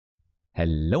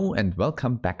Hello and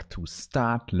welcome back to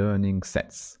Start Learning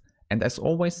Sets. And as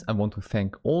always, I want to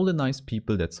thank all the nice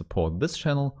people that support this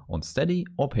channel on Steady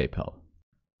or PayPal.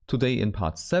 Today in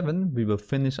part 7, we will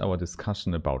finish our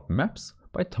discussion about maps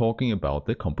by talking about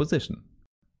the composition.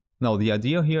 Now the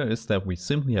idea here is that we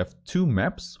simply have two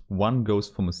maps. One goes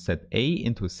from a set A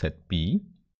into a set B,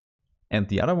 and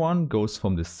the other one goes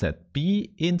from the set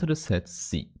B into the set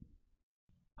C.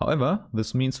 However,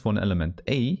 this means for an element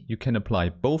A, you can apply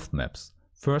both maps.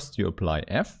 First you apply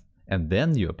F and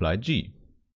then you apply G.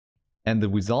 And the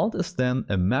result is then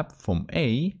a map from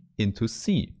A into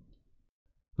C.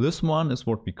 This one is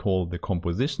what we call the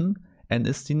composition and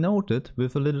is denoted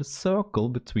with a little circle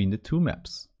between the two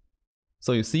maps.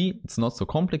 So you see, it's not so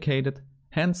complicated,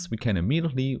 hence we can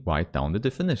immediately write down the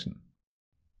definition.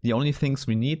 The only things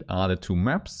we need are the two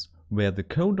maps, where the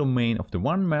codomain of the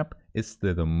one map is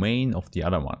the domain of the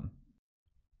other one.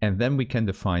 And then we can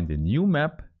define the new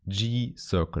map G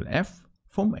circle F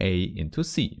from A into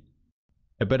C.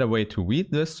 A better way to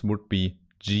read this would be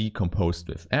G composed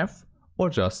with F or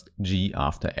just G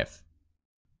after F.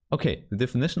 Okay, the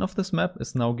definition of this map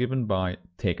is now given by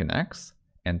take an X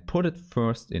and put it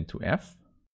first into F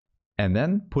and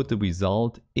then put the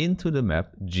result into the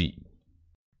map G.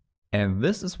 And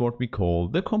this is what we call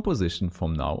the composition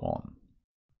from now on.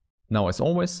 Now, as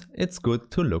always, it's good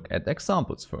to look at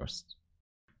examples first.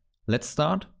 Let's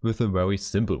start with a very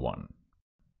simple one.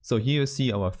 So here you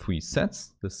see our three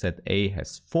sets. The set A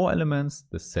has 4 elements,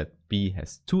 the set B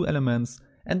has 2 elements,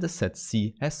 and the set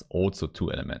C has also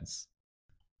 2 elements.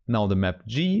 Now the map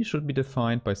G should be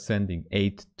defined by sending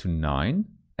 8 to 9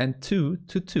 and 2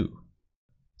 to 2.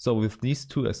 So with these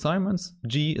two assignments,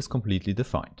 G is completely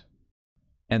defined.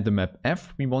 And the map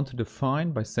F we want to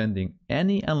define by sending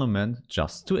any element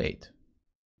just to 8.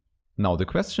 Now the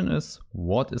question is,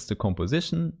 what is the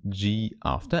composition G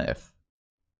after F?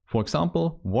 For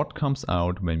example, what comes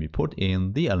out when we put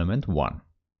in the element 1?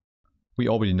 We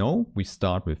already know we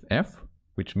start with F,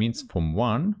 which means from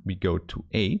 1 we go to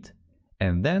 8,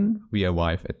 and then we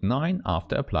arrive at 9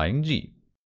 after applying G.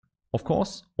 Of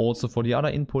course, also for the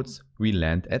other inputs, we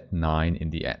land at 9 in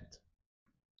the end.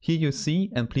 Here you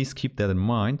see, and please keep that in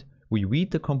mind, we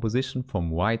read the composition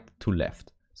from right to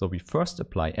left. So we first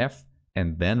apply F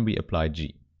and then we apply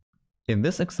G. In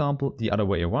this example, the other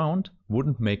way around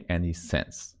wouldn't make any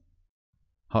sense.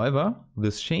 However,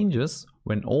 this changes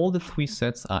when all the three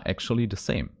sets are actually the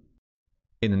same.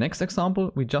 In the next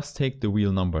example, we just take the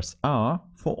real numbers R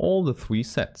for all the three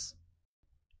sets.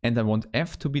 And I want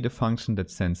F to be the function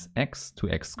that sends x to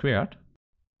x squared,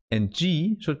 and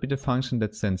G should be the function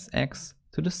that sends x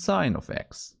to the sine of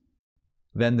x.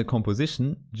 Then the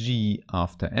composition G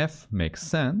after F makes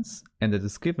sense, and it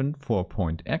is given for a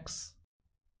point x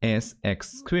as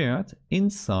x squared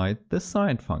inside the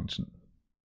sine function.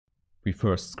 We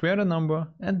first square the number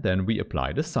and then we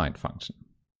apply the sine function.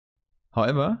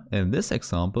 However, in this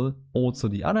example, also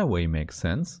the other way makes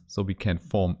sense, so we can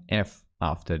form F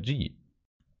after G.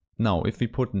 Now, if we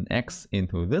put an x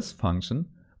into this function,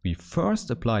 we first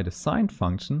apply the sine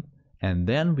function and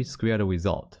then we square the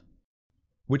result,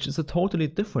 which is a totally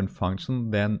different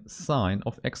function than sine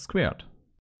of x squared.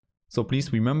 So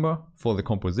please remember, for the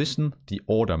composition, the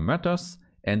order matters,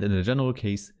 and in the general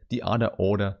case, the other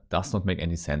order does not make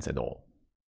any sense at all.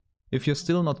 If you're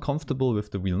still not comfortable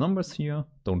with the real numbers here,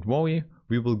 don't worry,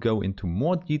 we will go into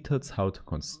more details how to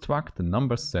construct the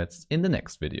number sets in the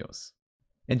next videos.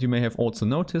 And you may have also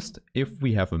noticed, if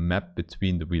we have a map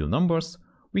between the real numbers,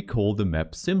 we call the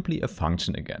map simply a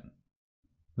function again.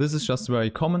 This is just very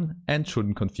common and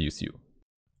shouldn't confuse you.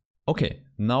 Okay,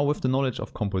 now with the knowledge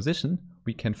of composition,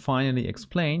 we can finally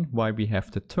explain why we have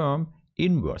the term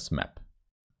inverse map.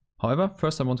 However,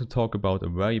 first I want to talk about a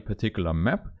very particular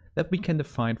map that we can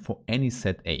define for any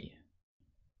set A.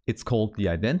 It's called the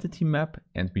identity map,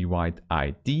 and we write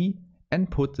ID and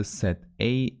put the set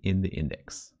A in the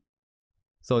index.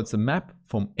 So it's a map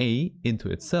from A into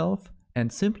itself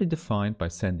and simply defined by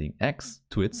sending x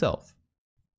to itself.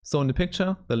 So in the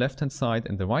picture, the left hand side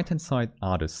and the right hand side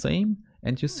are the same,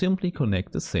 and you simply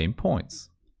connect the same points.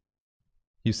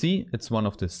 You see, it's one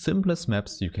of the simplest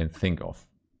maps you can think of.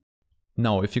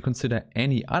 Now, if you consider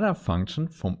any other function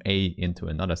from A into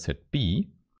another set B,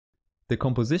 the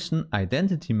composition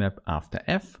identity map after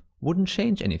F wouldn't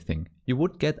change anything. You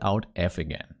would get out F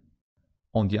again.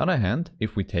 On the other hand,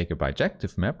 if we take a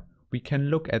bijective map, we can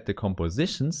look at the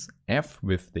compositions F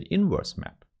with the inverse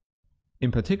map.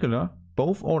 In particular,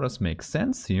 both orders make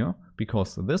sense here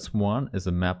because this one is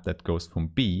a map that goes from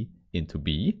B into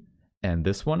B, and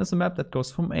this one is a map that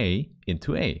goes from A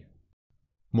into A.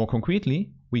 More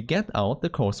concretely, we get out the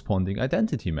corresponding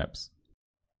identity maps.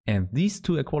 And these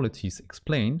two equalities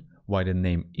explain why the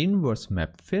name inverse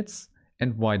map fits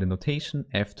and why the notation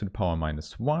f to the power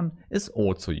minus 1 is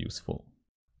also useful.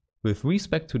 With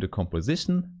respect to the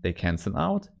composition, they cancel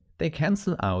out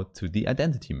to the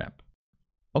identity map.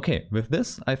 Okay, with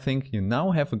this I think you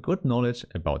now have a good knowledge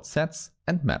about sets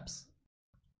and maps.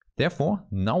 Therefore,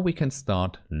 now we can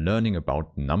start learning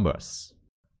about numbers.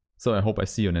 So I hope I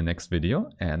see you in the next video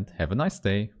and have a nice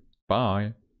day.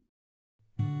 Bye!